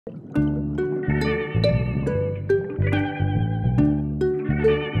Where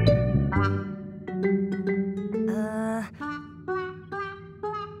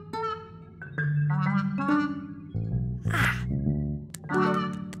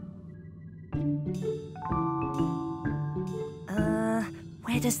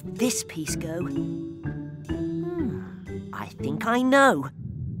does this piece go? I think I know.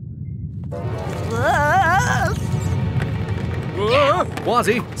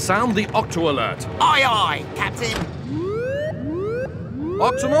 Kwazii, sound the Octo alert. Aye, aye, Captain.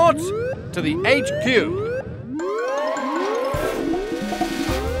 Octonauts, to the HQ.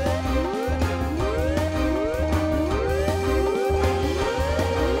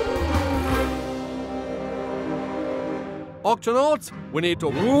 Octonauts, we need to...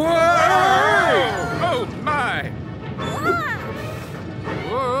 Whoa! Oh, my!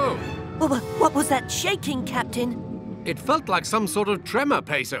 Whoa! What was that shaking, Captain? It felt like some sort of tremor,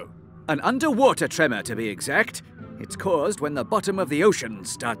 Peso. An underwater tremor, to be exact. It's caused when the bottom of the ocean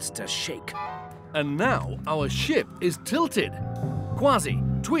starts to shake. And now our ship is tilted.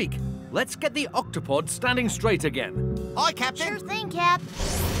 Kwazii, Tweak, let's get the Octopod standing straight again. Aye, Captain. Sure thing, Cap.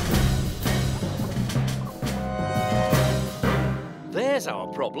 There's our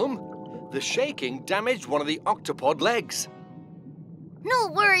problem. The shaking damaged one of the Octopod legs. No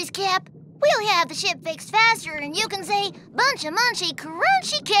worries, Cap. We'll have the ship fixed faster and you can say, bunch of munchy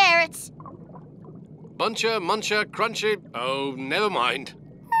crunchy carrots. Buncha, muncha, crunchy... Oh, never mind.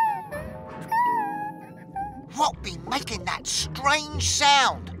 What be making that strange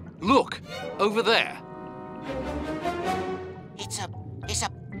sound? Look, over there. It's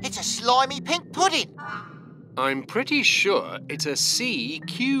a slimy pink pudding. I'm pretty sure it's a sea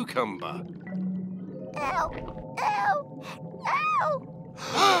cucumber. Ow, ow, ow.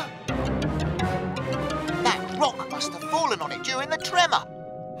 That rock must have fallen on it during the tremor.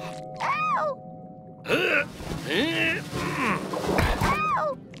 Ow.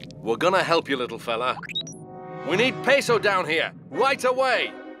 Ow. We're gonna help you, little fella. We need Peso down here, right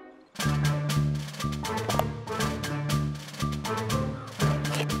away.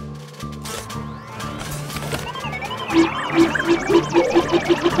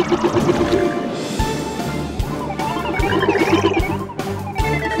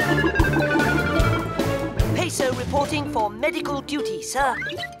 Peso reporting for medical duty, sir.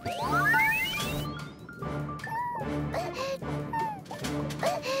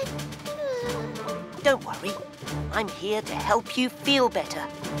 Don't worry. I'm here to help you feel better.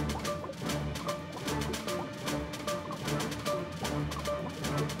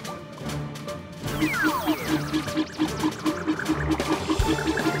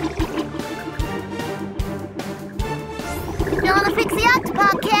 You wanna fix the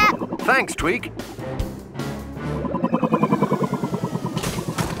Octopod, Cap? Thanks, Tweak.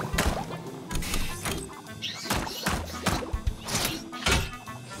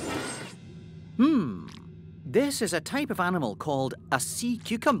 This is a type of animal called a sea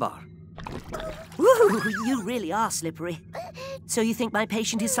cucumber. Woo, you really are slippery. So you think my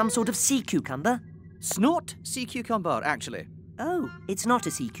patient is some sort of sea cucumber? Snot sea cucumber, actually. Oh, it's not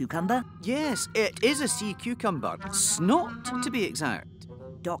a sea cucumber. Yes, it is a sea cucumber. Snot, to be exact.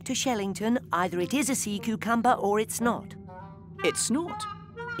 Dr. Shellington, either it is a sea cucumber or it's not. It's not.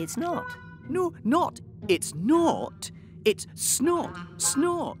 It's not. No, not. It's not. It's snot.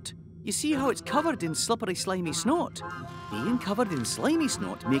 Snot. You see how it's covered in slippery, slimy snot? Being covered in slimy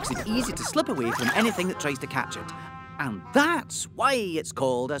snot makes it easy to slip away from anything that tries to catch it. And that's why it's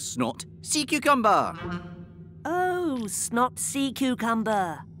called a snot sea cucumber. Oh, Snot Sea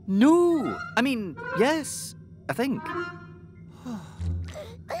Cucumber. No. I mean, yes, I think.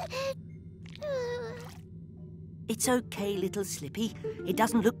 It's okay, little Slippy. It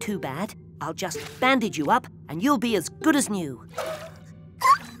doesn't look too bad. I'll just bandage you up and you'll be as good as new.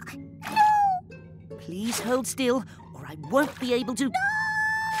 Please hold still or I won't be able to...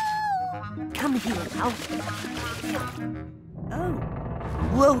 Come here now. Oh.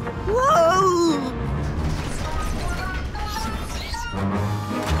 Whoa! Whoa!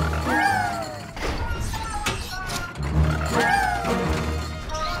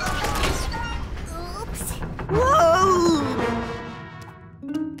 Oops. Whoa!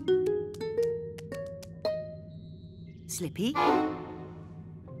 Slippy?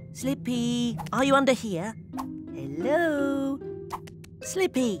 Slippy, are you under here? Hello?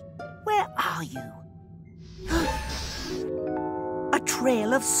 Slippy, where are you? A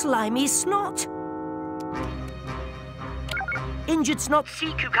trail of slimy snot. Injured Snot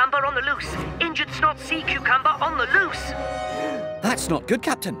Sea Cucumber on the loose. Injured Snot Sea Cucumber on the loose. That's not good,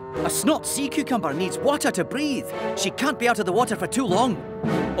 Captain. A Snot Sea Cucumber needs water to breathe. She can't be out of the water for too long.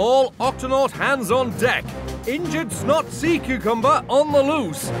 All Octonaut hands on deck. Injured Snot Sea Cucumber on the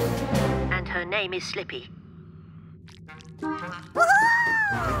loose. And her name is Slippy.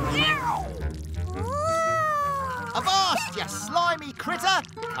 Avast, you slimy critter!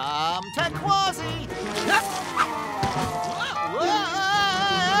 Come to Kwazii!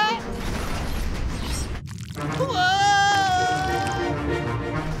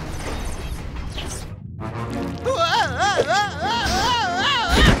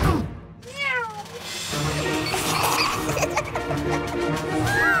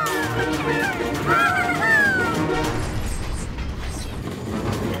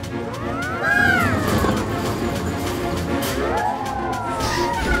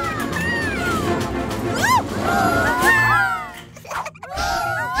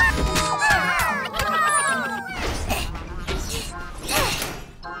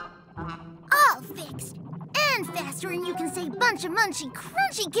 All fixed. And faster than you can say bunch of munchy,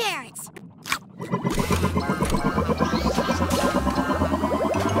 crunchy carrots.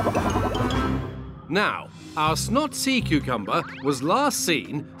 Now, our Snot Sea Cucumber was last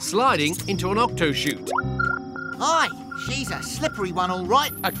seen sliding into an octo chute. Aye, she's a slippery one, all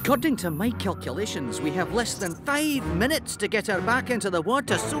right. According to my calculations, we have less than 5 minutes to get her back into the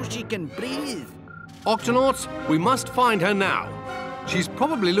water so she can breathe. Octonauts, we must find her now. She's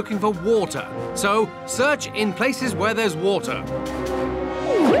probably looking for water, so search in places where there's water.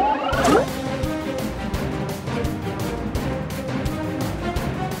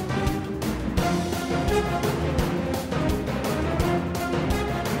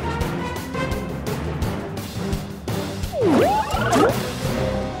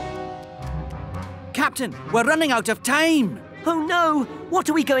 Captain, we're running out of time. Oh no! What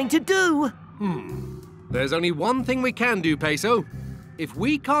are we going to do? There's only one thing we can do, Peso. If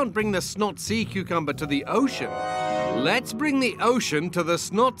we can't bring the Snot Sea Cucumber to the ocean, let's bring the ocean to the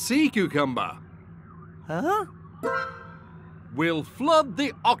Snot Sea Cucumber. Huh? We'll flood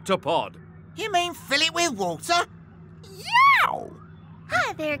the Octopod. You mean fill it with water? Yow!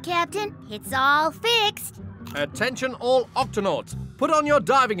 Hi there, Captain. It's all fixed. Attention all Octonauts. Put on your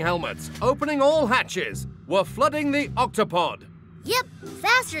diving helmets. Opening all hatches. We're flooding the Octopod. Yep,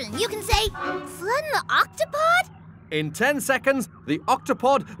 faster than you can say flooding the Octopod? In 10 seconds, the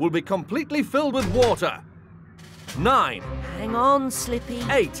Octopod will be completely filled with water. 9, Hang on, Slippy.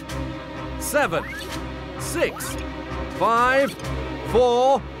 8, 7, 6, 5,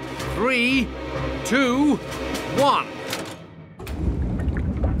 4, 3, 2, 1.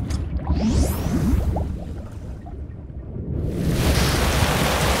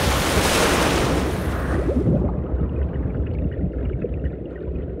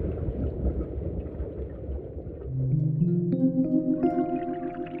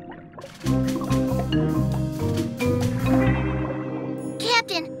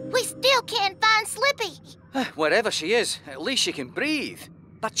 Captain, we still can't find Slippy. Wherever she is, at least she can breathe.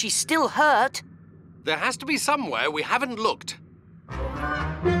 But she's still hurt. There has to be somewhere we haven't looked.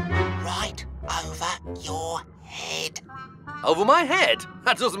 Right over your head. Over my head?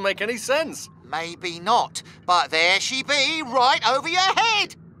 That doesn't make any sense. Maybe not, but there she be, right over your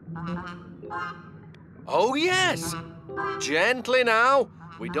head. Oh, yes. Gently now.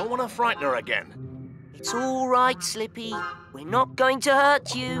 We don't want to frighten her again. It's all right, Slippy. We're not going to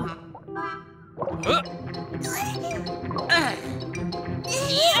hurt you.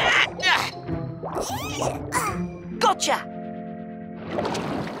 Gotcha!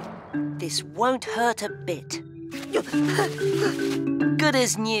 This won't hurt a bit. Good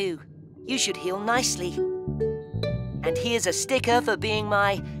as new. You should heal nicely. And here's a sticker for being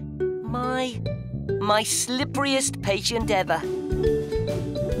my slipperiest patient ever.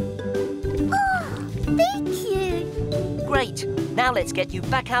 Thank you. Great. Now let's get you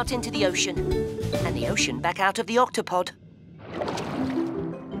back out into the ocean. And the ocean back out of the Octopod.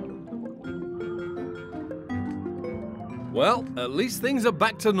 Well, at least things are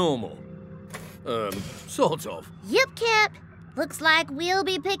back to normal. Sort of. Yep, Cap. Looks like we'll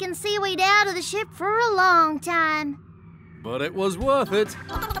be picking seaweed out of the ship for a long time. But it was worth it.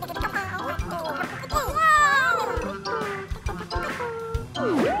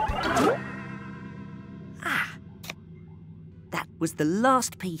 That was the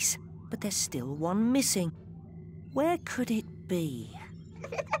last piece, but there's still one missing. Where could it be?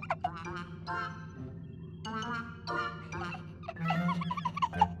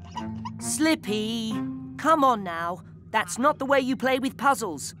 Slippy, come on now. That's not the way you play with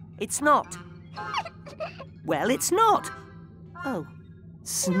puzzles. It's not. Well, it's not. Oh,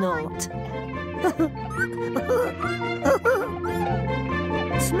 Snot.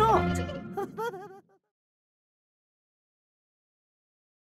 Snot!